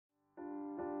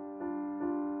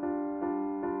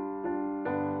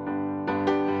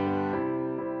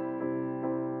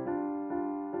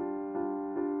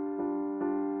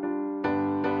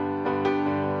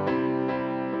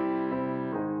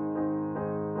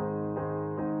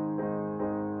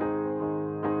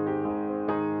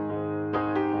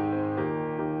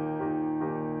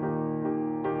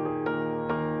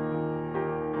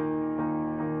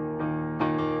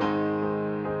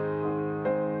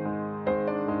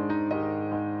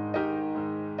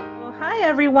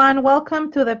everyone,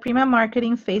 welcome to the Prima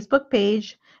Marketing Facebook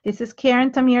page. This is Karen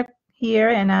Tamir here,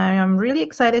 and I am really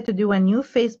excited to do a new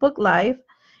Facebook Live.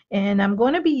 And I'm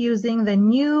going to be using the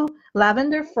new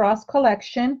Lavender Frost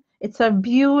collection. It's a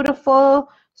beautiful,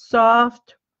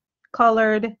 soft,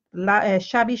 colored,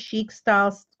 shabby chic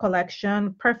style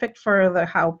collection, perfect for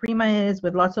how Prima is,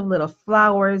 with lots of little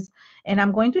flowers. And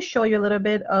I'm going to show you a little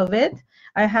bit of it.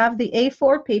 I have the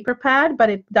A4 paper pad,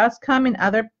 but it does come in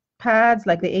other pads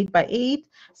like the 8x8,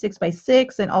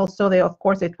 6x6, and also of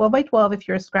course a 12x12 if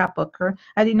you're a scrapbooker.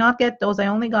 I did not get those. I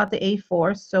only got the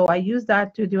A4, so I used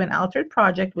that to do an altered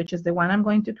project, which is the one I'm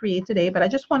going to create today. But I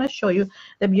just want to show you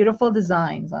the beautiful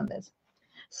designs on this.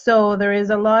 So there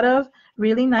is a lot of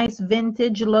really nice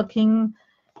vintage looking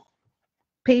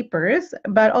papers,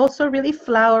 but also really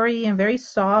flowery and very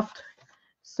soft.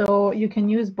 So you can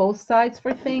use both sides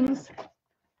for things.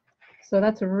 So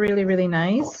that's really, really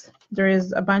nice. There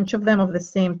is a bunch of them of the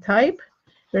same type.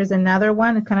 There's another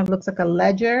one. It kind of looks like a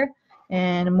ledger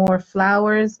and more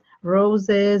flowers,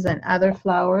 roses and other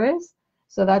flowers.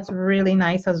 So that's really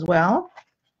nice as well.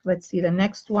 Let's see, the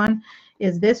next one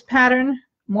is this pattern.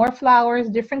 More flowers,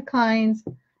 different kinds.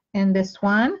 And this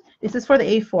one, this is for the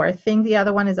A4. I think the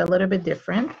other one is a little bit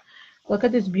different. Look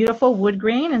at this beautiful wood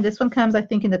grain. And this one comes, I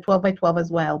think, in the 12x12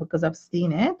 as well, because I've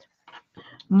seen it.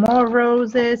 More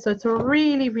roses. So it's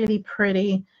really, really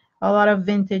pretty. A lot of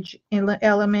vintage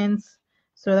elements.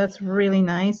 So that's really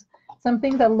nice.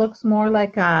 Something that looks more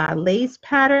like a lace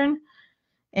pattern.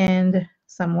 And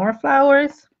some more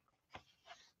flowers.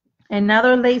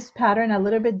 Another lace pattern, a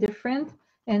little bit different.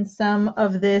 And some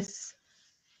of this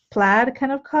plaid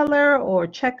kind of color or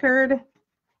checkered.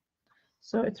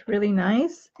 So it's really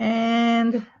nice.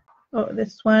 And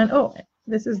this one,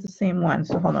 this is the same one.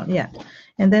 So hold on, yeah.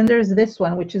 And then there's this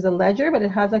one, which is a ledger, but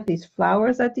it has like these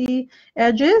flowers at the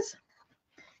edges.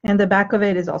 And the back of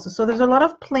it is also. So there's a lot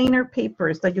of plainer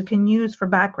papers that you can use for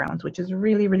backgrounds, which is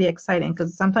really, really exciting,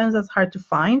 because sometimes that's hard to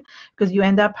find because you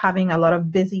end up having a lot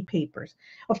of busy papers.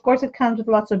 Of course, it comes with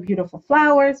lots of beautiful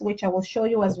flowers, which I will show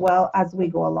you as well as we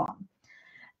go along.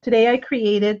 Today I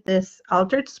created this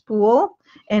altered spool,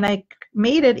 and I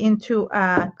made it into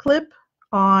a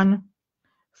clip-on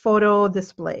photo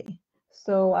display.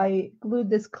 So I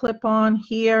glued this clip-on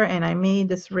here, and I made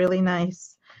this really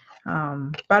nice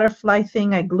butterfly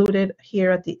thing. I glued it here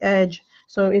at the edge.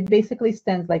 So it basically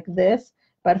stands like this,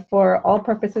 but for all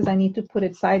purposes I need to put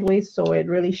it sideways so it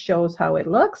really shows how it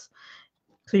looks,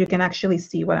 so you can actually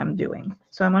see what I'm doing.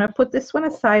 So I'm going to put this one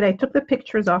aside. I took the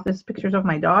pictures off. This is pictures of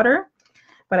my daughter.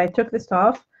 But I took this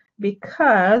off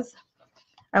because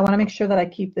I want to make sure that I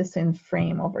keep this in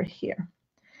frame over here.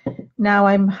 Now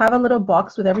I have a little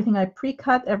box with everything. I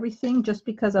pre-cut everything just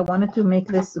because I wanted to make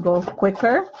this go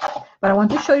quicker. But I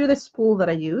want to show you the spool that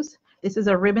I use. This is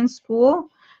a ribbon spool.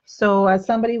 So as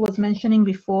somebody was mentioning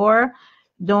before,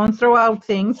 don't throw out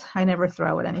things. I never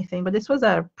throw out anything. But this was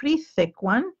a pretty thick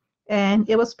one. And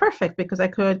it was perfect because I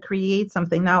could create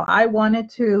something. Now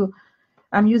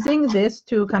I'm using this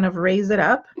to kind of raise it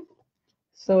up.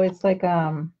 So it's like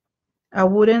a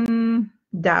wooden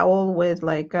dowel with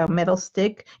like a metal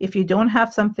stick. If you don't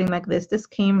have something like this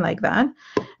came like that.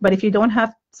 But if you don't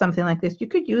have something like this, you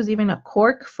could use even a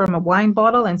cork from a wine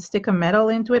bottle and stick a metal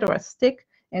into it, or a stick,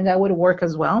 and that would work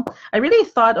as well. I really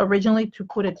thought originally to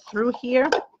put it through here,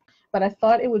 but I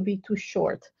thought it would be too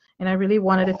short, and I really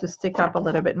wanted it to stick up a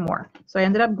little bit more. So I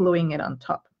ended up gluing it on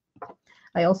top.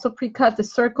 I also pre-cut the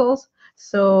circles.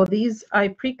 So these I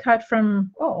pre-cut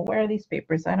from, where are these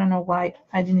papers? I don't know why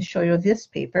I didn't show you this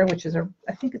paper, which is,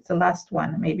 I think it's the last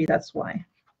one. Maybe that's why.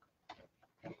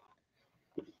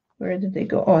 Where did they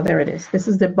go? Oh, there it is. This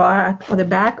is the back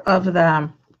of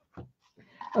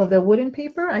the wooden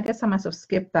paper. I guess I must have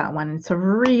skipped that one. It's a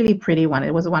really pretty one.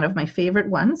 It was one of my favorite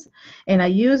ones. And I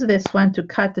use this one to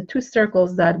cut the two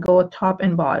circles that go top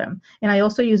and bottom. And I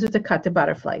also use it to cut the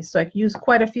butterflies. So I use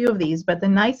quite a few of these. But the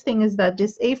nice thing is that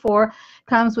this A4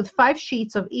 comes with 5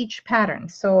 sheets of each pattern.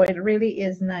 So it really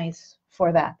is nice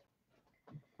for that.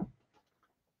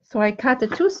 So I cut the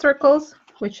 2 circles,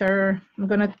 which I'm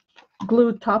going to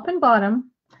glue top and bottom.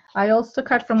 I also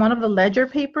cut from one of the ledger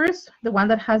papers, the one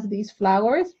that has these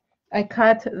flowers. I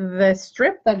cut the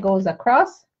strip that goes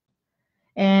across,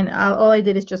 and all I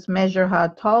did is just measure how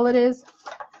tall it is.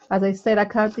 As I said, I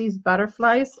cut these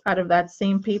butterflies out of that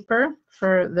same paper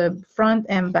for the front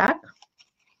and back.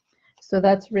 So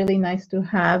that's really nice to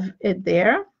have it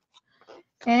there.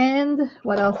 And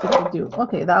what else did I do?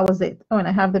 Okay, that was it. Oh, and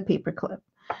I have the paper clip.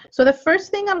 So the first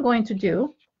thing I'm going to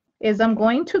do is I'm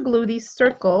going to glue these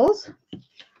circles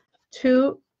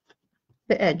to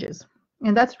the edges.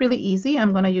 And that's really easy.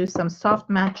 I'm going to use some soft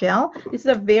matte gel. This is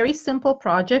a very simple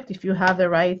project if you have the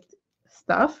right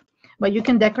stuff, but you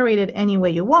can decorate it any way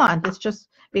you want. It's just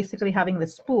basically having the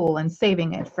spool and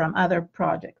saving it from other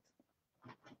projects.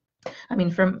 I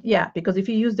mean, yeah, because if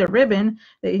you use the ribbon,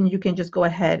 then you can just go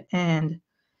ahead and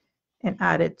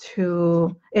add it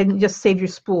to, and just save your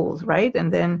spools, right?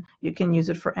 And then you can use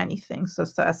it for anything. So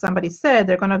as somebody said,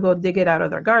 they're going to go dig it out of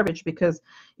their garbage, because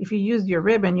if you use your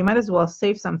ribbon, you might as well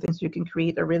save something so you can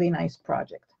create a really nice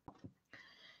project.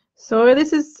 So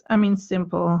this is, I mean,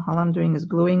 simple. All I'm doing is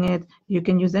gluing it. You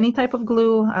can use any type of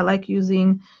glue. I like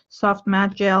using soft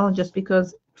matte gel just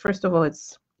because, first of all,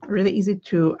 it's really easy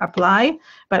to apply,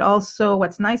 but also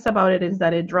what's nice about it is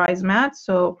that it dries matte.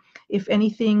 So if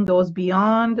anything goes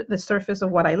beyond the surface of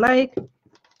what I like,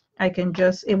 I can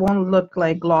just, it won't look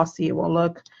like glossy. It will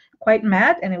look quite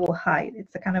matte and it will hide.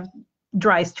 It's a kind of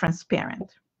dries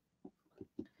transparent.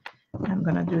 I'm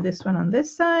going to do this one on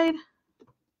this side.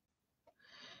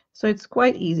 So it's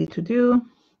quite easy to do.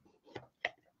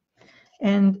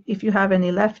 And if you have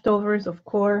any leftovers, of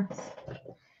course,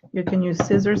 you can use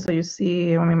scissors. So you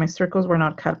see, I mean, my circles were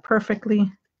not cut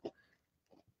perfectly.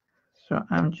 So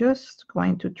I'm just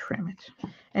going to trim it.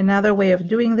 Another way of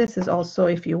doing this is also,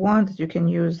 if you want, you can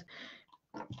use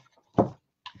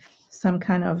some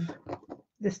kind of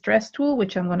distress tool,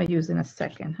 which I'm going to use in a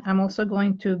second. I'm also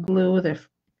going to glue the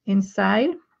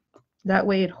inside. That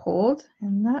way it holds.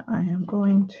 And that I am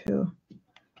going to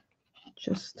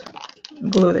just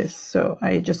glue this. So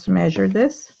I just measured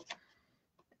this.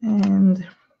 And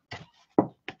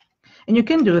you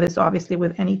can do this obviously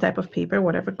with any type of paper,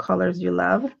 whatever colors you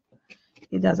love.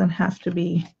 It doesn't have to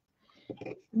be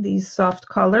these soft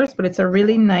colors, but it's a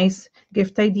really nice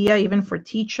gift idea, even for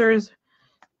teachers,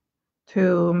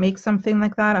 to make something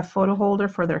like that, a photo holder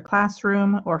for their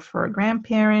classroom, or for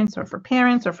grandparents, or for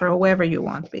parents, or for whoever you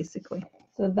want, basically.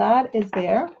 So that is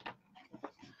there.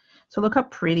 So look how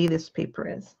pretty this paper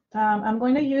is. I'm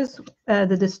going to use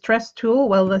the distress tool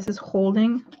while this is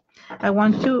holding. I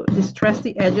want to distress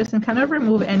the edges and kind of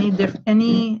remove any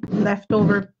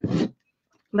leftover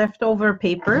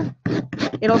paper.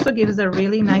 It also gives a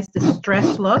really nice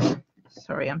distressed look.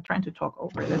 Sorry, I'm trying to talk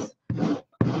over this.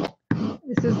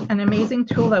 This is an amazing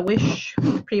tool. I wish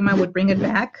Prima would bring it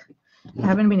back. I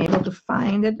haven't been able to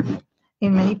find it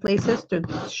in many places to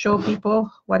show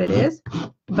people what it is.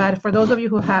 But for those of you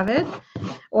who have it,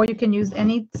 or you can use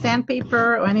any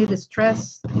sandpaper or any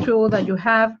distress tool that you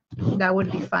have, that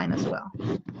would be fine as well.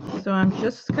 So I'm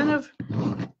just kind of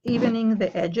evening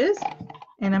the edges,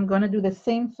 and I'm going to do the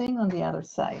same thing on the other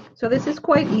side. So this is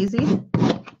quite easy,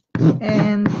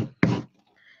 and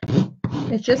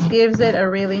it just gives it a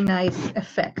really nice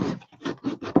effect.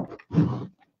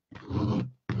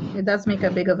 It does make a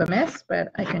big of a mess, but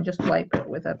I can just wipe it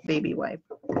with a baby wipe.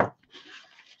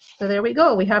 So there we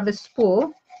go. We have the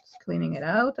spool. Just cleaning it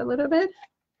out a little bit.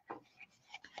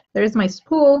 There's my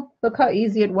spool. Look how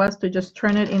easy it was to just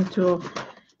turn it into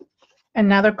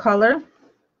another color.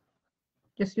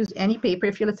 Just use any paper.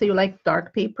 If you, let's say you like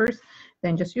dark papers,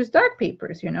 then just use dark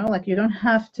papers, you know, like you don't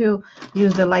have to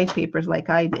use the light papers like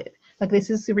I did. Like this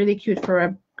is really cute for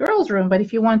a girl's room, but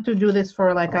if you want to do this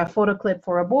for like a photo clip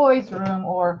for a boy's room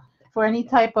or for any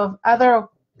type of other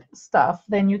stuff,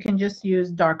 then you can just use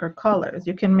darker colors.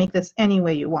 You can make this any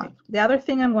way you want. The other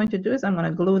thing I'm going to do is I'm going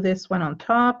to glue this one on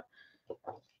top.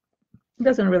 It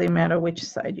doesn't really matter which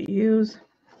side you use.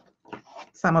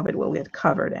 Some of it will get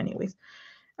covered anyways.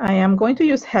 I am going to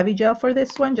use heavy gel for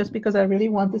this one just because I really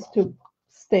want this to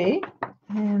stay.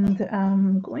 And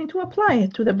I'm going to apply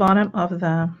it to the bottom of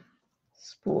the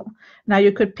spool. Now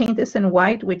you could paint this in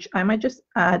white, which I might just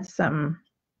add some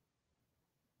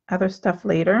other stuff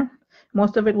later.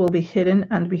 Most of it will be hidden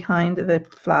and behind the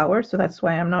flower, so that's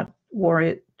why I'm not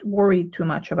worried too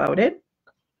much about it.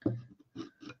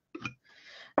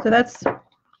 So that's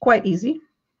quite easy.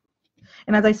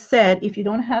 And as I said, if you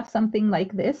don't have something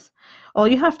like this, all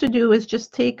you have to do is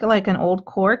just take like an old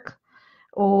cork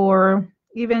or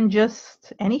even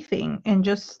just anything and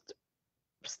just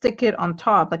stick it on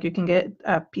top. Like you can get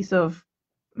a piece of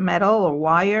metal or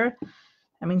wire,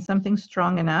 I mean something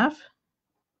strong enough,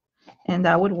 and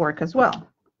that would work as well.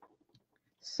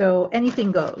 So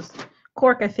anything goes.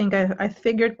 Cork, I think I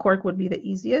figured cork would be the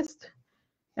easiest.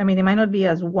 I mean, it might not be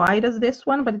as wide as this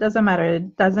one, but it doesn't matter.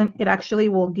 It actually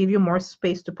will give you more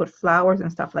space to put flowers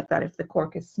and stuff like that if the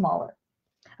cork is smaller.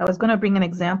 I was going to bring an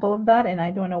example of that, and I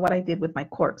don't know what I did with my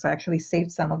corks. I actually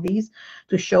saved some of these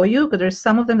to show you because there's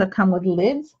some of them that come with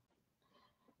lids,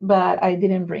 but I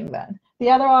didn't bring that. The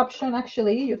other option,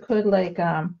 actually, you could like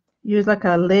use like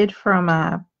a lid from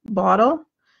a bottle,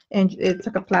 and it's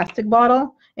like a plastic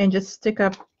bottle, and just stick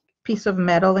a piece of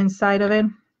metal inside of it,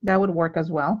 that would work as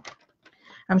well.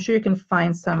 I'm sure you can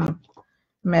find some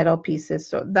metal pieces,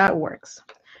 so that works.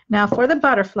 Now for the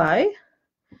butterfly,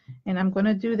 and I'm going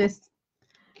to do this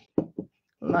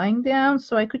lying down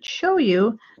so I could show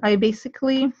you. I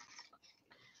basically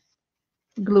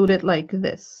glued it like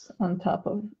this on top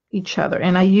of each other,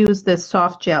 and I used this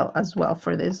soft gel as well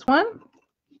for this one.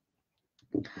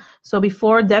 So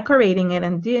before decorating it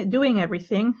and doing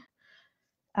everything,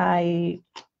 I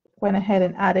went ahead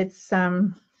and added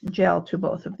some gel to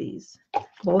both of these.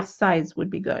 Both sides would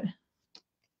be good.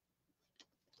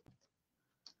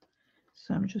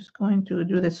 So I'm just going to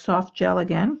do this soft gel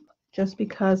again, just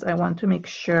because I want to make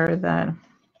sure that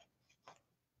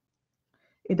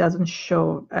it doesn't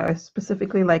show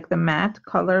specifically like the matte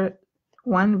color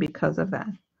one because of that.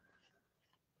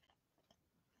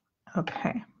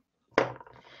 Okay.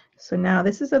 So now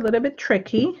this is a little bit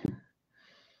tricky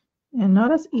and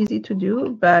not as easy to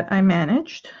do, but I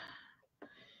managed.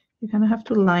 You're going to have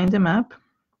to line them up.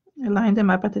 I lined them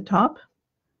up at the top.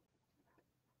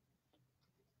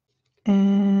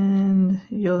 And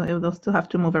you'll still have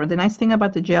to move it. The nice thing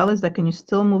about the gel is that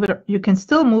you can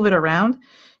still move it around,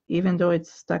 even though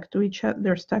it's stuck to each other.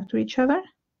 They're stuck to each other.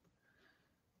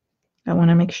 I want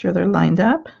to make sure they're lined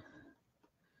up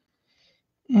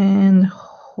and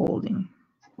holding.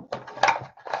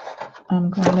 I'm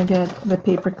going to get the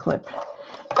paper clip.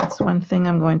 That's one thing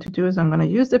I'm going to do, is I'm going to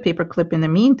use the paper clip in the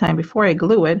meantime before I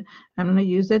glue it. I'm going to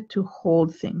use it to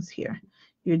hold things here.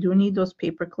 You do need those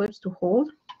paper clips to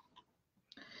hold.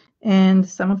 And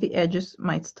some of the edges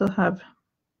might still have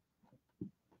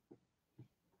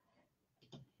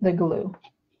the glue.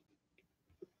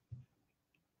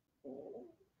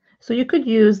 So you could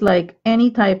use like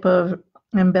any type of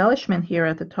embellishment here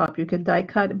at the top. You could die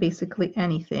cut basically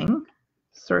anything.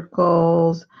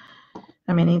 Circles,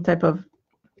 I mean any type of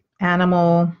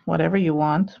animal, whatever you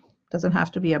want. Doesn't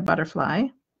have to be a butterfly.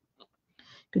 You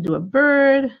could do a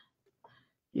bird.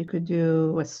 You could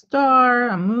do a star,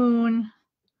 a moon.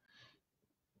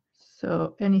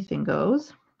 So anything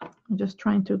goes. I'm just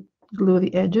trying to glue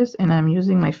the edges, and I'm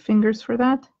using my fingers for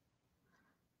that.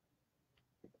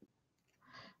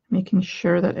 Making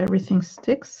sure that everything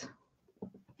sticks.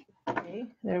 Okay,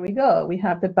 there we go. We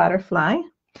have the butterfly.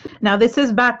 Now this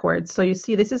is backwards. So you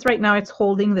see this is right now it's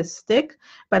holding the stick,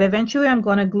 but eventually I'm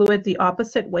going to glue it the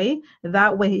opposite way.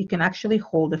 That way you can actually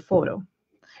hold the photo.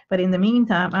 But in the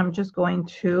meantime, I'm just going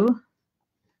to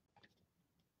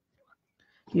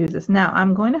use this. Now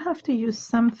I'm going to have to use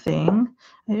something.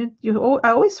 I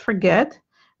always forget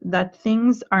that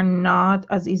things are not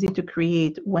as easy to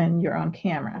create when you're on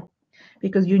camera,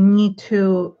 because you need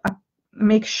to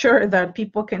make sure that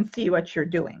people can see what you're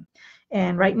doing.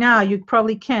 And right now you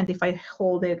probably can't if I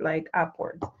hold it like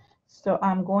upwards. So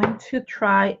I'm going to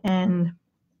try and,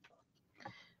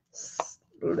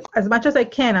 as much as I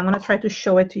can, I'm going to try to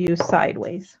show it to you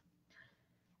sideways.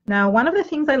 Now, one of the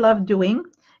things I love doing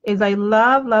is I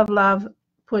love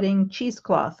putting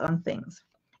cheesecloth on things.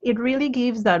 It really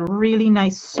gives that really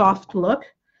nice soft look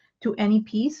to any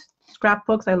piece.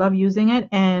 Scrapbooks, I love using it,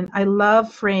 and I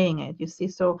love fraying it, you see.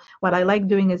 So what I like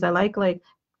doing is I like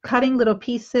cutting little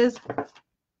pieces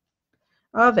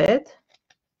of it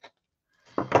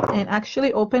and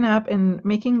actually open up and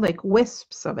making like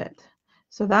wisps of it.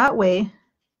 So that way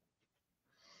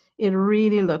it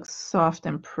really looks soft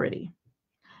and pretty.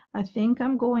 I think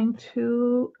I'm going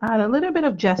to add a little bit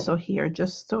of gesso here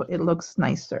just so it looks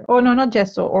nicer. Oh no, not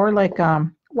gesso, or like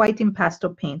white impasto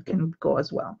paint can go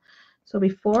as well. So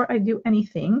before I do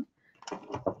anything,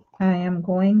 I am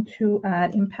going to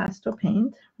add impasto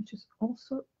paint, which is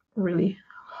also really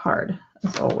hard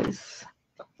as always.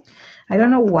 I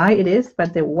don't know why it is,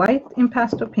 but the white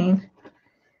impasto paint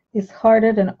is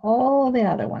harder than all the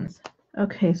other ones.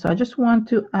 Okay, so I just want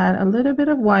to add a little bit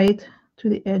of white to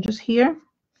the edges here.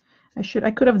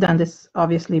 I could have done this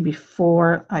obviously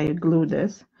before I glued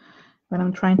this, but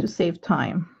I'm trying to save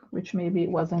time, which maybe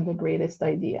wasn't the greatest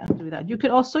idea to do that. You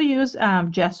could also use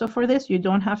gesso for this. You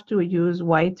don't have to use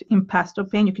white impasto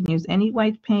paint. You can use any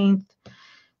white paint.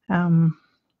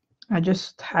 I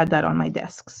just had that on my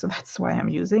desk, so that's why I'm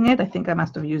using it. I think I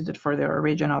must have used it for the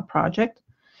original project.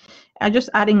 I'm just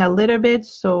adding a little bit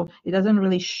so it doesn't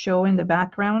really show in the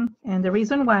background. And the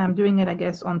reason why I'm doing it, I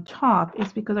guess, on top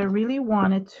is because I really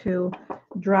want it to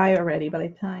dry already by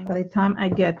the time I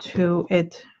get to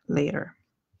it later.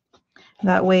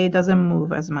 That way it doesn't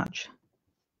move as much.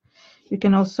 You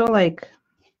can also like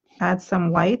add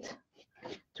some white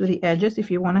to the edges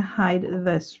if you want to hide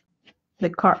the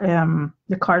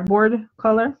cardboard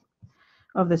color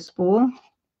of the spool.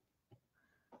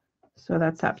 So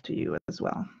that's up to you as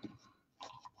well.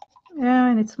 Yeah,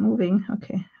 and it's moving.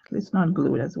 Okay, it's not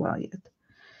glued as well yet.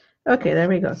 Okay, there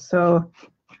we go. So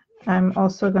I'm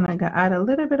also gonna add a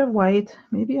little bit of white.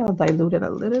 Maybe I'll dilute it a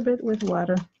little bit with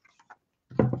water.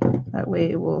 That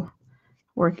way it will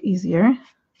work easier.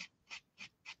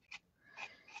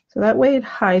 So that way it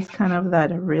hides kind of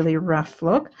that really rough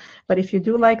look. But if you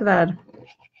do like that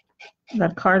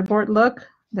cardboard look,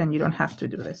 then you don't have to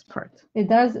do this part. It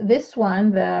does this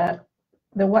one,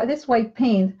 this white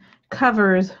paint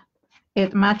covers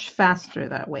it much faster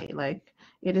that way. Like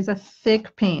it is a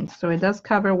thick paint, so it does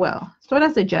cover well. So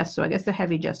does the gesso. I guess the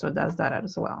heavy gesso does that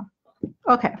as well.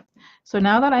 Okay, so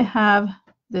now that I have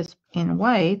this in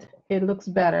white, it looks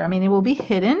better. I mean, it will be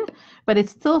hidden, but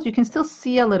it's still, you can still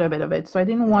see a little bit of it. So I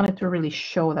didn't want it to really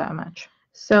show that much.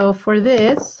 So for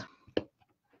this,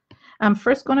 I'm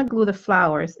first going to glue the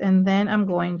flowers, and then I'm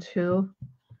going to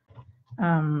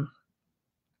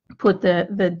put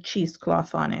the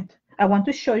cheesecloth on it. I want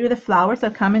to show you the flowers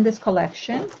that come in this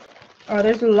collection. Oh,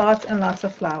 there's lots and lots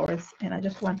of flowers, and I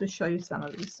just want to show you some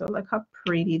of these. So look how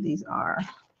pretty these are.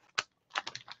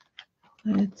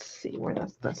 Let's see, where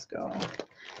does this go?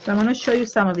 So I'm going to show you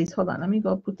some of these. Hold on, let me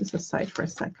go put this aside for a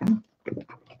second.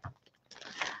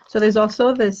 So there's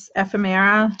also this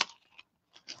ephemera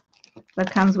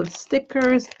that comes with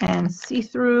stickers and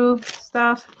see-through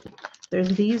stuff.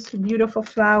 There's these beautiful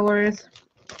flowers.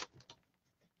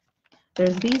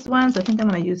 There's these ones. I think I'm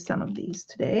going to use some of these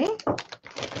today.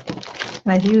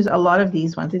 And I've used a lot of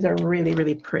these ones. These are really,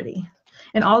 really pretty.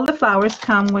 And all the flowers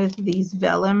come with these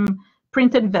vellum,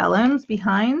 printed vellums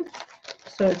behind.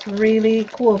 So it's really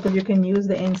cool because you can use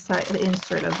the insert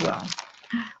as well.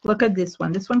 Look at this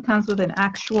one. This one comes with an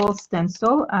actual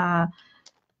stencil,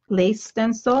 lace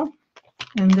stencil.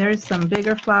 And there's some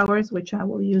bigger flowers, which I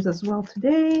will use as well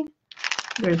today.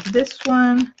 There's this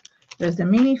one. There's the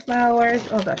mini flowers.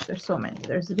 Oh gosh, there's so many.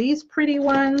 There's these pretty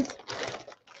ones.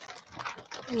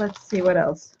 Let's see what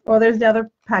else. Oh, there's the other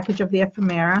package of the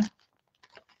ephemera.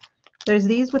 There's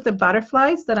these with the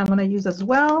butterflies that I'm going to use as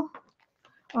well.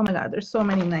 Oh my God, there's so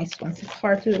many nice ones. It's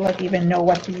hard to like even know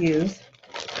what to use.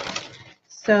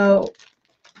 So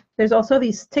there's also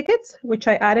these tickets, which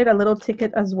I added a little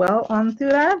ticket as well onto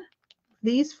that.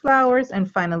 These flowers, and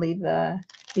finally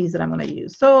these that I'm going to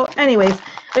use. So anyways,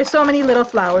 there's so many little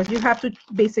flowers. You have to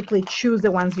basically choose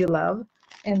the ones you love.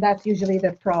 And that's usually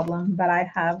the problem that I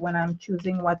have when I'm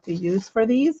choosing what to use for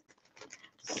these.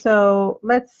 So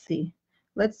let's see.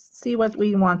 Let's see what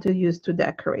we want to use to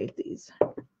decorate these.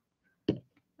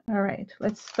 All right,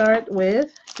 let's start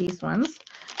with these ones.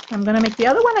 I'm going to make the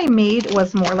other one I made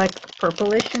was more like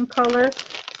purplish in color.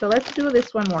 So let's do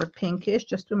this one more pinkish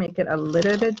just to make it a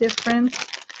little bit different.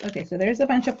 Okay, so there's a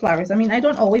bunch of flowers. I mean, I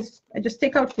just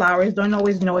take out flowers. Don't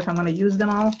always know if I'm going to use them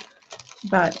all,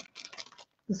 but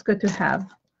it's good to have.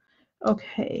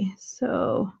 Okay,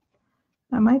 so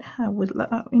I might have with,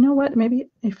 you know what, maybe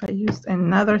if I used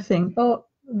another thing. Oh,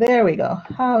 there we go.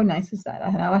 How nice is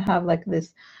that? Now I have like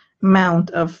this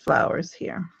mount of flowers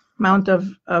here. Mount of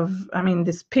I mean,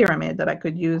 this pyramid that I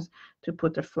could use to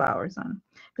put the flowers on.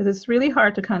 Because it's really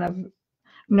hard to kind of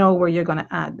know where you're going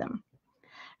to add them.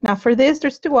 Now for this,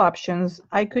 there's two options.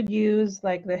 I could use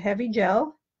like the heavy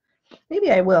gel.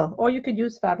 Maybe I will. Or you could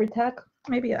use Fabri-Tac.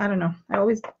 Maybe, I don't know. I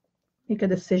always make a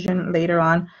decision later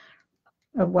on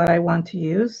of what I want to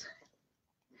use.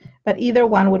 But either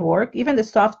one would work. Even the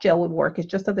soft gel would work. It's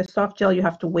just that the soft gel, you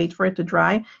have to wait for it to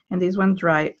dry. And these ones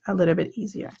dry a little bit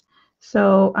easier.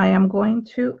 So I am going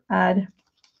to add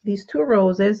these two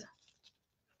roses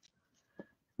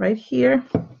right here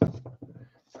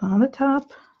on the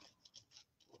top.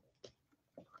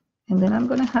 And then I'm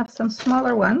going to have some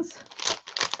smaller ones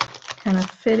kind of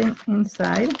fitting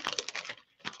inside.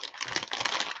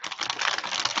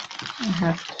 I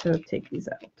have to take these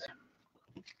out.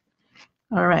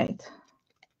 All right.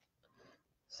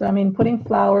 So, I mean, putting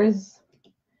flowers,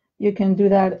 you can do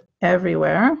that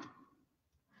everywhere.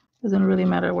 Doesn't really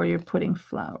matter where you're putting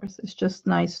flowers. It's just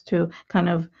nice to kind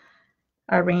of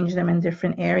arrange them in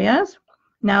different areas.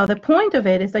 Now, the point of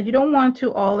it is that you don't want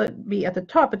to all be at the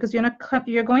top because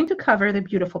you're going to cover the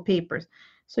beautiful papers.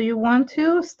 So you want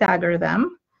to stagger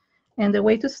them. And the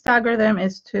way to stagger them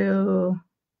is to,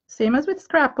 same as with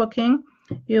scrapbooking,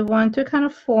 you want to kind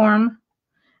of form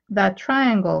that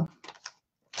triangle.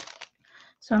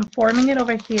 So I'm forming it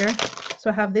over here. So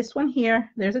I have this one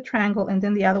here, there's a triangle, and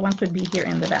then the other one could be here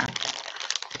in the back.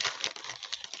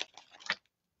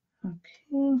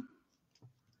 Okay.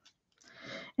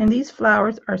 And these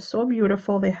flowers are so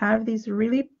beautiful. They have these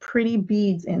really pretty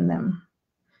beads in them.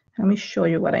 Let me show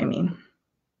you what I mean.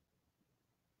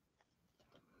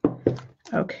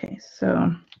 Okay,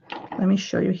 so let me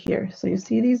show you here. So you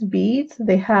see these beads?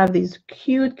 They have these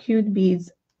cute, cute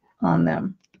beads on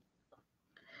them.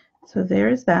 So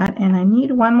there's that. And I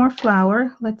need one more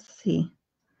flower. Let's see.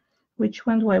 Which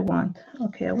one do I want?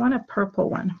 Okay, I want a purple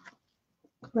one.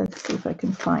 Let's see if I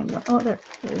can find one. Oh,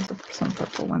 there's some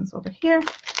purple ones over here.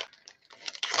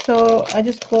 So I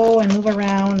just go and move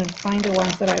around and find the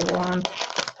ones that I want.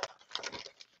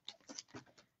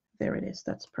 There it is.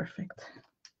 That's perfect.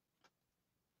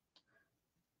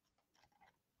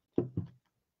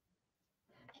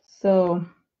 So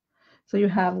you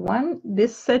have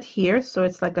this set here. So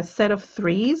it's like a set of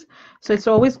threes. So it's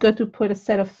always good to put a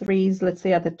set of threes, let's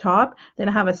say at the top. Then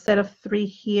I have a set of three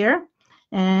here.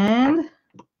 And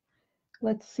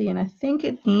let's see. And I think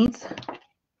it needs,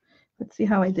 let's see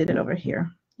how I did it over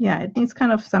here. Yeah, it needs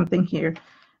kind of something here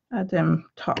at the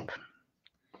top.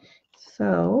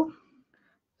 So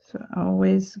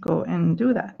always go and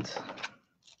do that.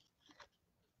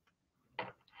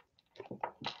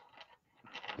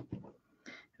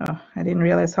 Oh, I didn't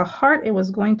realize how hard it was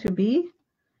going to be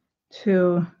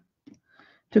to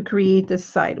create this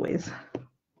sideways.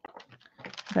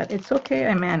 But it's okay,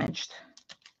 I managed.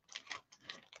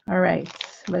 All right,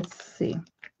 let's see.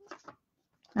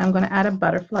 I'm going to add a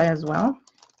butterfly as well.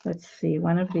 Let's see,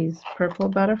 one of these purple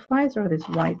butterflies or these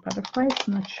white butterflies,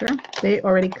 I'm not sure. They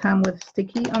already come with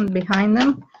sticky on behind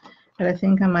them, but I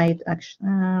think I might actually,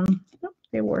 nope,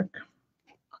 they work.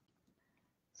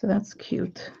 So that's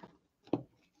cute.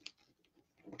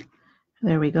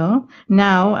 There we go.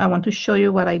 Now I want to show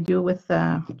you what I do with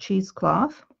the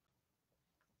cheesecloth.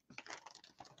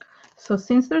 So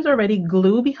since there's already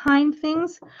glue behind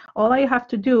things, all I have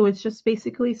to do is just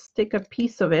basically stick a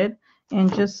piece of it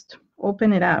and just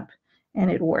open it up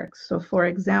and it works. So for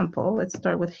example, let's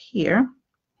start with here.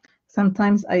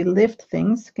 Sometimes I lift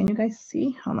things. Can you guys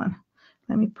see? Hold on.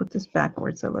 Let me put this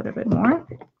backwards a little bit more.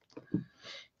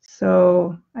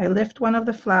 So I lift one of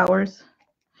the flowers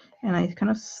and I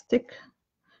kind of stick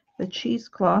the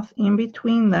cheesecloth in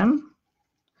between them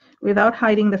without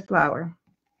hiding the flower.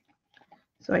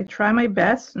 So I try my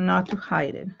best not to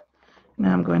hide it.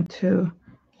 Now I'm going to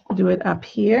do it up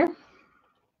here.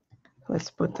 Let's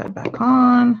put that back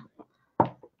on.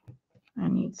 I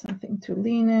need something to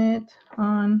lean it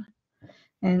on.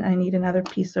 And I need another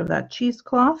piece of that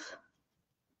cheesecloth.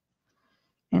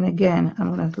 And again,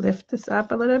 I'm going to lift this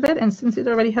up a little bit. And since it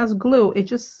already has glue, it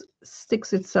just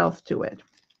sticks itself to it,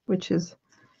 which is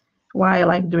why I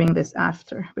like doing this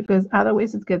after, because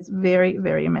otherwise it gets very,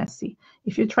 very messy.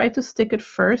 If you try to stick it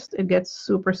first, it gets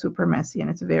super, super messy and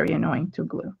it's very annoying to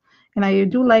glue. And I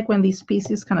do like when these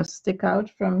pieces kind of stick out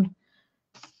from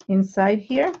inside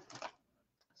here.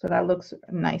 So that looks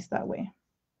nice that way.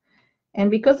 And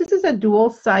because this is a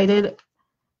dual-sided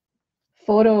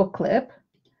photo clip,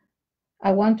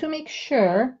 I want to make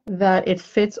sure that it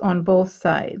fits on both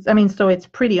sides. I mean, so it's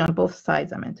pretty on both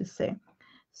sides, I meant to say.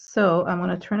 So I'm going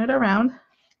to turn it around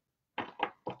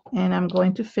and I'm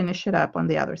going to finish it up on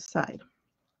the other side.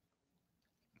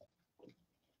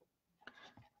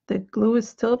 The glue is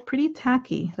still pretty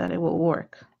tacky that it will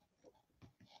work.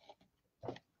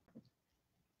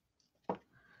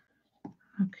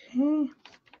 Okay.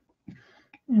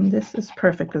 And this is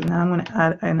perfect because now I'm going to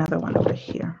add another one over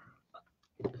here.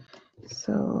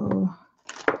 So,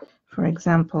 for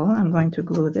example, I'm going to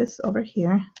glue this over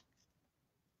here.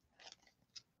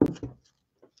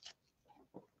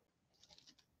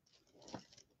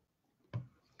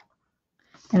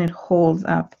 And it holds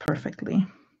up perfectly.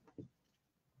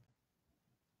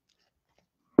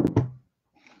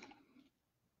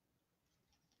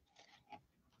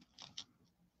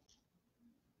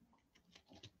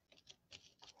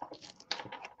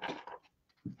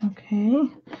 Okay,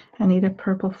 I need a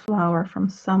purple flower from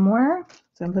somewhere.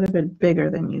 It's a little bit bigger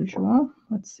than usual.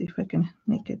 Let's see if I can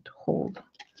make it hold.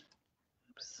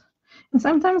 Oops. And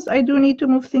sometimes I do need to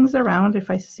move things around if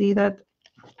I see that.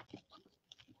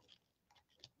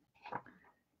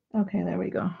 Okay, there we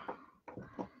go.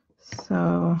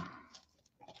 So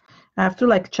I have to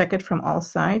like check it from all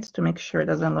sides to make sure it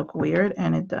doesn't look weird,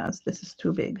 and it does. This is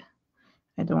too big.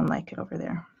 I don't like it over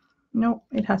there. No,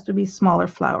 it has to be smaller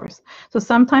flowers. So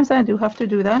sometimes I do have to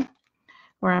do that,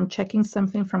 where I'm checking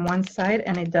something from one side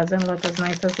and it doesn't look as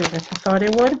nice as I thought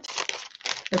it would.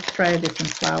 Let's try a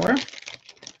different flower.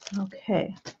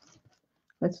 Okay,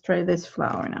 let's try this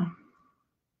flower now.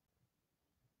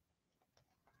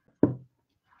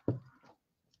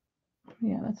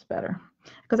 Yeah, that's better.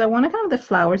 Because I want to kind of the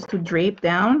flowers to drape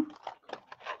down,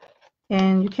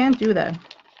 and you can't do that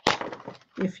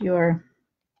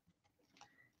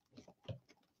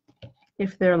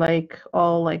if they're like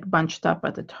all like bunched up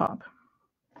at the top.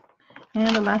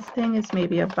 And the last thing is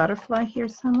maybe a butterfly here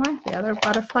somewhere, the other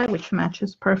butterfly, which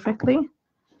matches perfectly.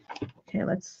 Okay,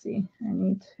 let's see. I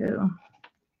need to...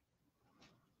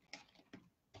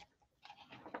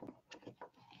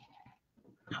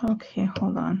 Okay,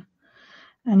 hold on.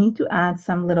 I need to add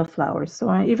some little flowers.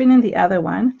 So even in the other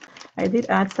one, I did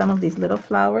add some of these little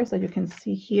flowers that you can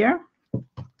see here.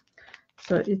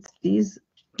 So it's these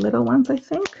little ones, I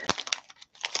think.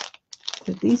 Is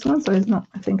it these ones or is not?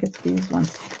 I think it's these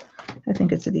ones. I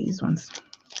think it's these ones.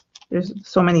 There's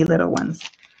so many little ones.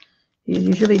 You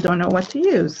usually don't know what to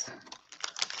use.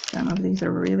 Some of these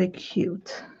are really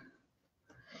cute.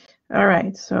 All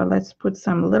right, so let's put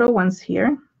some little ones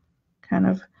here. Kind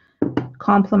of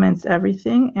complements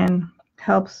everything and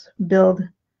helps build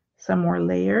some more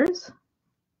layers.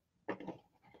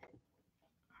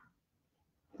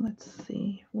 Let's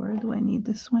see, where do I need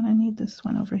this one? I need this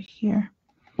one over here.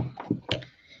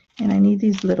 And I need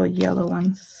these little yellow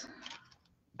ones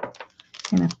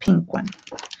and a pink one.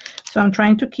 So I'm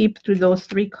trying to keep through those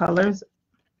three colors,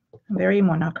 very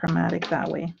monochromatic that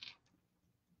way.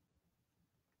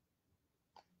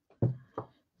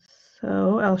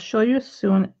 So I'll show you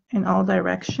soon in all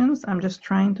directions. I'm just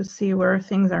trying to see where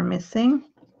things are missing.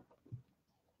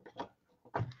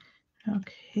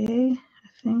 Okay, I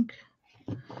think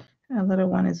a little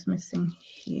one is missing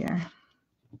here.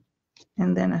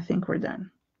 And then I think we're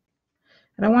done.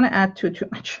 I don't want to add too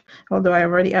much, although I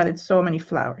already added so many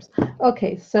flowers.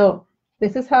 Okay, so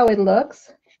this is how it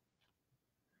looks.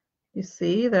 You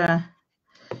see I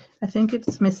think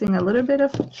it's missing a little bit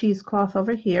of cheesecloth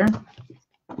over here,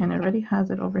 and it already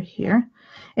has it over here.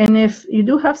 And if you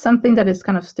do have something that is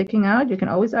kind of sticking out, you can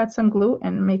always add some glue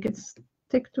and make it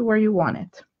stick to where you want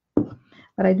it.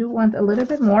 But I do want a little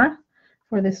bit more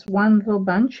for this one little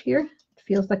bunch here. It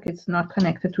feels like it's not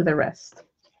connected to the rest.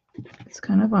 It's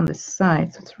kind of on the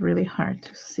side, so it's really hard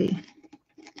to see.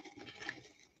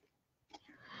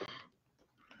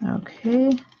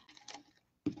 Okay.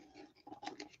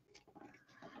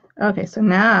 Okay, so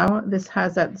now this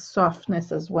has that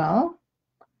softness as well.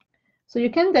 So you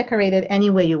can decorate it any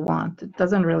way you want. It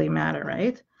doesn't really matter,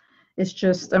 right? It's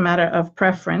just a matter of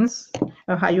preference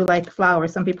of how you like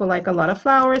flowers. Some people like a lot of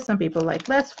flowers. Some people like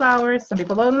less flowers. Some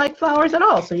people don't like flowers at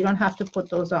all, so you don't have to put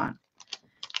those on.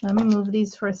 Let me move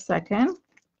these for a second.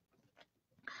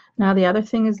 Now the other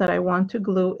thing is that I want to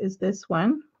glue is this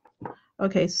one.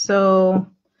 Okay, so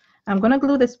I'm going to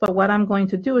glue this, but what I'm going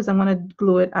to do is I'm going to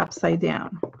glue it upside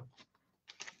down.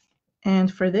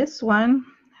 And for this one,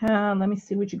 let me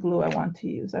see which glue I want to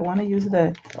use. I want to use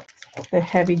the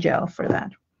heavy gel for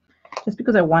that, just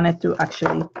because I want it to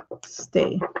actually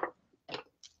stay.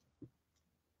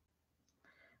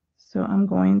 So I'm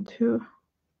going to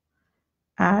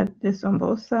add this on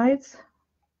both sides,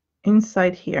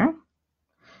 inside here.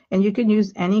 And you can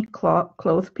use any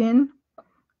clothespin,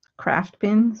 craft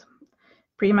pins.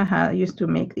 Prima used to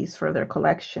make these for their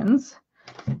collections.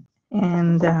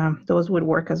 And those would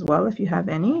work as well if you have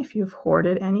any, if you've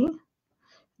hoarded any.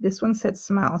 This one said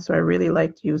smile, so I really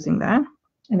liked using that.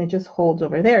 And it just holds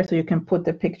over there, so you can put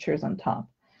the pictures on top,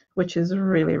 which is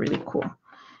really, really cool.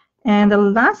 And the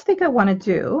last thing I want to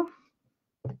do,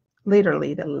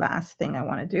 literally the last thing I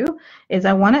want to do, is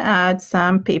I want to add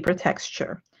some paper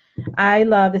texture. I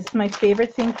love, this is my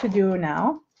favorite thing to do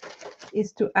now,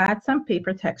 is to add some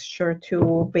paper texture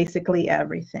to basically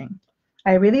everything.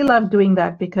 I really love doing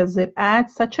that because it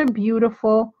adds such a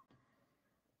beautiful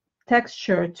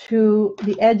texture to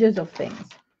the edges of things.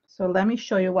 So let me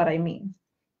show you what I mean.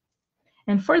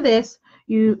 And for this,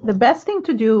 the best thing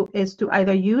to do is to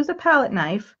either use a palette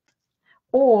knife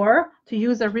or to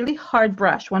use a really hard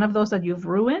brush, one of those that you've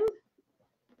ruined.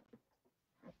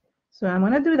 So I'm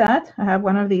going to do that. I have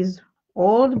one of these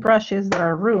old brushes that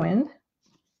are ruined.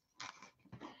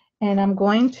 And I'm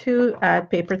going to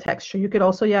add paper texture. You could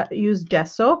also use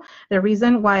gesso. The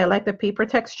reason why I like the paper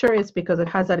texture is because it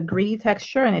has that gritty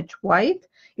texture and it's white.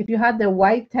 If you had the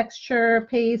white texture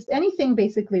paste, anything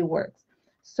basically works.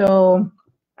 So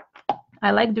I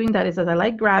like doing that, is that I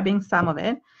like grabbing some of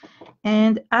it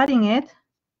and adding it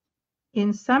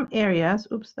in some areas.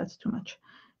 Oops, that's too much.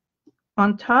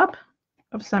 On top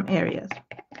of some areas.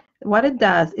 What it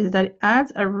does is that it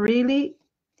adds a really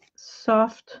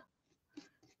soft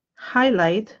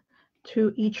highlight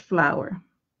to each flower.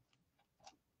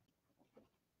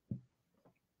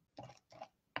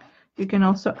 You can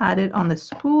also add it on the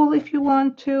spool if you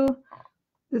want to.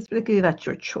 Basically, that's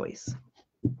your choice.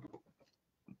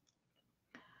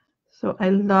 So I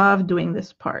love doing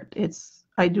this part.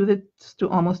 I do this to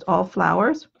almost all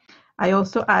flowers. I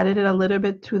also added it a little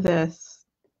bit to this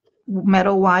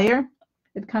metal wire.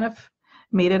 It kind of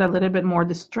made it a little bit more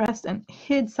distressed and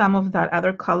hid some of that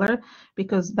other color,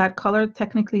 because that color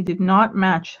technically did not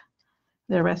match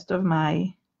the rest of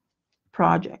my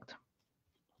project.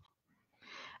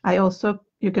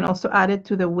 You can also add it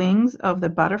to the wings of the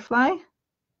butterfly,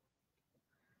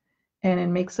 and it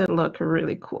makes it look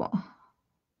really cool.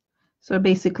 So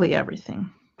basically everything.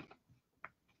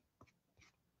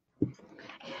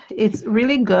 It's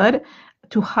really good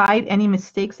to hide any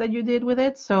mistakes that you did with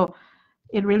it. So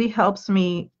it really helps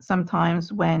me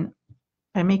sometimes when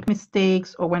I make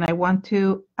mistakes or when I want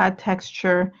to add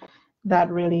texture. That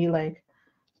really, like,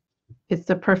 it's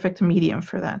the perfect medium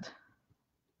for that.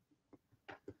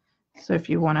 So if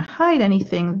you want to hide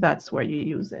anything, that's where you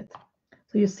use it.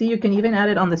 So you see, you can even add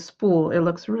it on the spool. It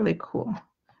looks really cool,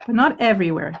 but not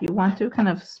everywhere. You want to kind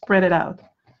of spread it out.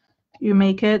 You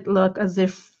make it look as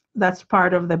if that's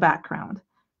part of the background,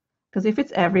 because if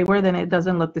it's everywhere, then it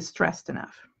doesn't look distressed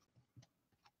enough.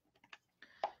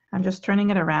 I'm just turning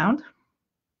it around,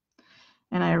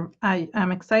 and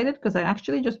I'm excited because I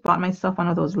actually just bought myself one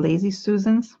of those Lazy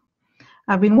Susans.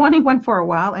 I've been wanting one for a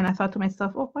while, and I thought to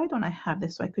myself, oh, why don't I have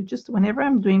this? So I could just, whenever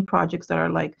I'm doing projects that are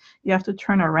like you have to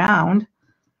turn around,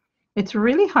 it's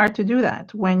really hard to do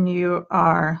that when you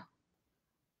are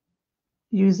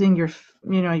using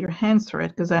your hands for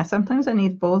it, because sometimes I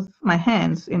need both my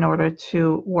hands in order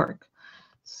to work.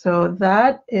 So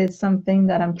that is something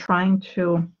that I'm trying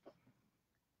to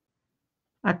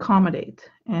accommodate,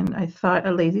 and I thought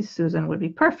a Lazy Susan would be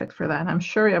perfect for that. I'm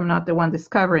sure I'm not the one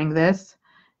discovering this,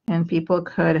 and people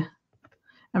could,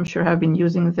 I'm sure, have been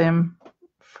using them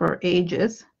for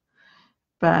ages,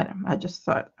 but I just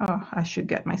thought, oh, I should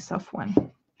get myself one.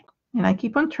 And I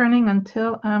keep on turning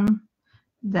until I'm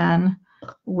done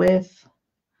with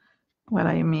what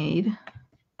I made.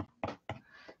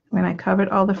 When I covered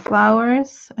all the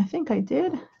flowers, I think I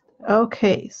did.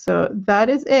 Okay, so that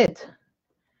is it.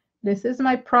 This is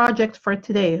my project for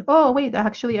today. Oh, wait,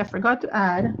 actually, I forgot to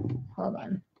add, hold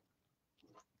on.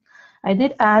 I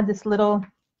did add this little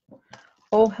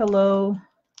oh hello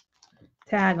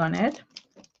tag on it.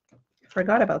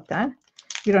 Forgot about that.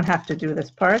 You don't have to do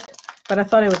this part, but I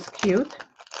thought it was cute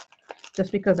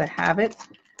just because I have it.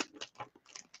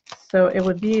 So it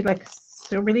would be like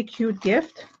a really cute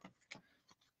gift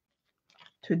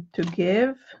to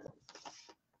give.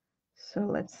 So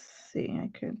let's see, I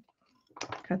could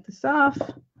cut this off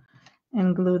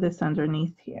and glue this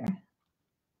underneath here.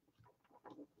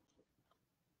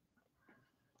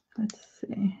 Let's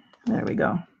see, there we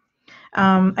go.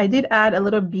 I did add a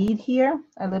little bead here,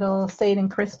 a little Satan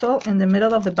crystal in the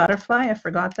middle of the butterfly. I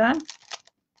forgot that.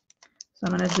 So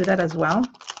I'm going to do that as well.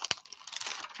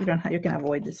 You can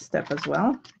avoid this step as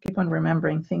well. Keep on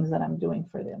remembering things that I'm doing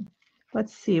for them.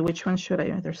 Let's see, which one should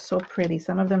I? They're so pretty.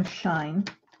 Some of them shine.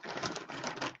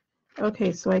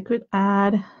 Okay, so I could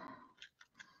add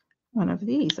one of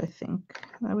these, I think.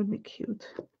 That would be cute.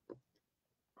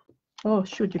 Oh,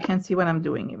 shoot, you can't see what I'm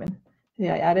doing even.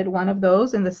 Yeah, I added one of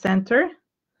those in the center.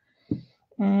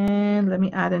 And let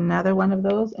me add another one of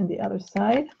those in the other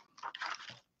side.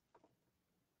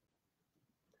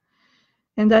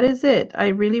 And that is it. I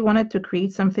really wanted to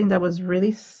create something that was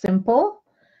really simple.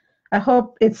 I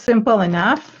hope it's simple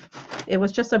enough. It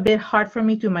was just a bit hard for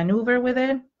me to maneuver with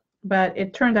it, but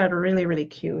it turned out really, really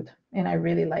cute, and I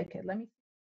really like it.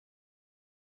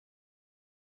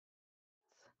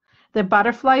 The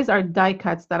butterflies are die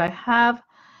cuts that I have.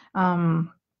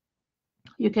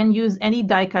 You can use any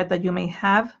die cut that you may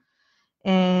have.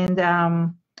 And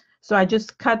so I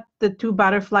just cut the two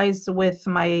butterflies with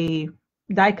my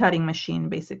die cutting machine,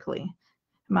 basically,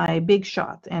 my Big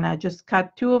Shot. And I just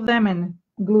cut two of them and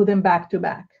glue them back to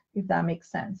back, if that makes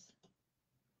sense.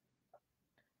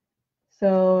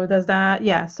 So does that,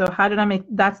 yeah, so how did I make,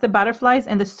 that's the butterflies,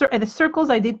 and the circles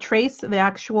I did trace the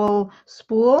actual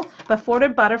spool, but for the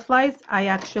butterflies, I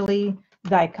actually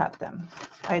die cut them.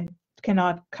 I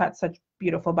cannot cut such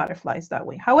beautiful butterflies that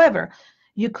way. However,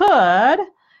 you could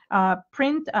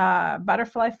print a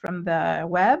butterfly from the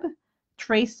web,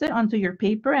 trace it onto your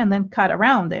paper, and then cut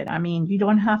around it. I mean, you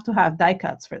don't have to have die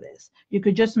cuts for this. You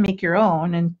could just make your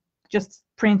own and just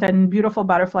print a beautiful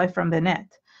butterfly from the net.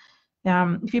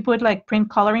 If you put like print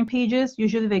coloring pages,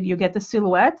 usually you get the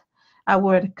silhouette. I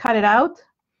would cut it out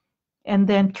and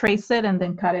then trace it and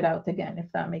then cut it out again,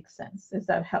 if that makes sense. If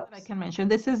that helps. I can mention,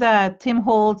 this is a Tim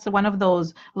Holtz, one of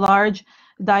those large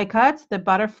die cuts, the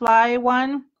butterfly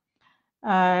one.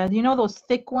 You know those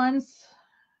thick ones?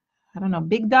 I don't know,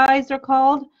 big dies they're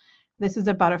called. This is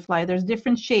a butterfly. There's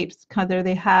different shapes.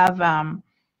 They have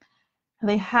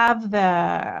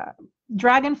the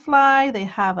dragonfly, they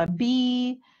have a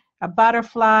bee, a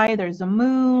butterfly, there's a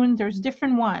moon, there's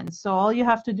different ones. So all you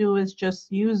have to do is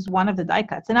just use one of the die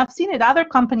cuts. And I've seen it, other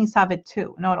companies have it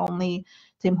too, not only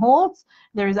Tim Holtz.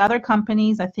 There's other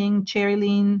companies, I think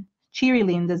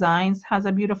Cheerilean Designs has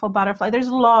a beautiful butterfly. There's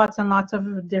lots and lots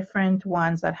of different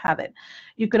ones that have it.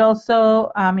 You could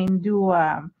also, do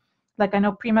like I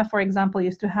know Prima, for example,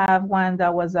 used to have one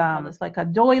that was it's like a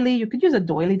doily. You could use a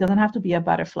doily, doesn't have to be a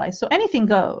butterfly. So anything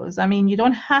goes. I mean, you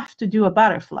don't have to do a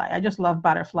butterfly. I just love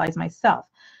butterflies myself.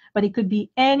 But it could be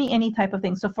any type of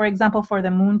thing. So for example, for the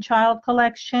Moonchild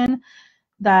collection,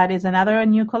 that is another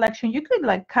new collection. You could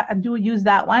like use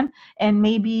that one and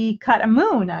maybe cut a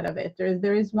moon out of it.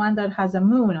 There is one that has a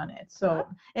moon on it. So,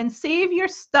 and save your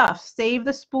stuff. Save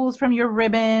the spools from your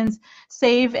ribbons.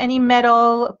 Save any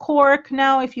metal cork.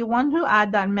 Now, if you want to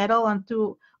add that metal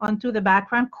onto the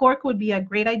background, cork would be a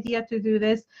great idea to do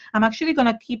this. I'm actually going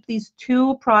to keep these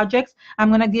 2 projects. I'm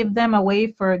going to give them away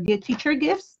for teachers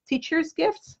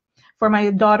gifts for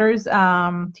my daughter's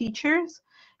teachers,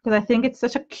 because I think it's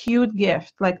such a cute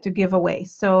gift, like to give away.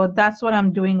 So that's what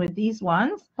I'm doing with these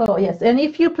ones. Oh yes, and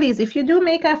if you do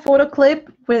make a photo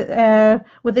clip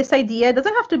with this idea, it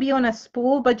doesn't have to be on a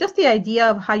spool, but just the idea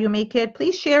of how you make it,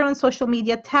 please share on social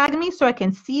media. Tag me so I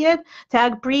can see it.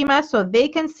 Tag Prima so they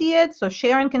can see it, so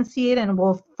Sharon can see it, and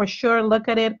we'll for sure look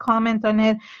at it, comment on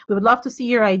it. We would love to see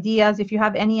your ideas. If you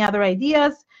have any other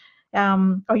ideas,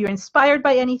 or you're inspired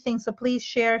by anything, so please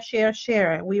share.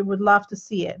 We would love to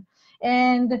see it.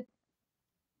 And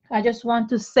I just want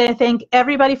to say thank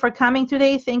everybody for coming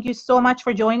today. Thank you so much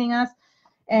for joining us.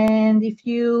 And if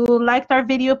you liked our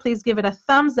video, please give it a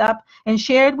thumbs up and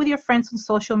share it with your friends on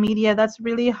social media. That's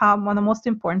really one of the most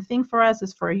important thing for us,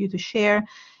 is for you to share.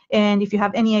 And if you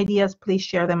have any ideas, please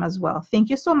share them as well.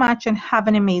 Thank you so much and have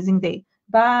an amazing day.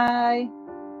 Bye.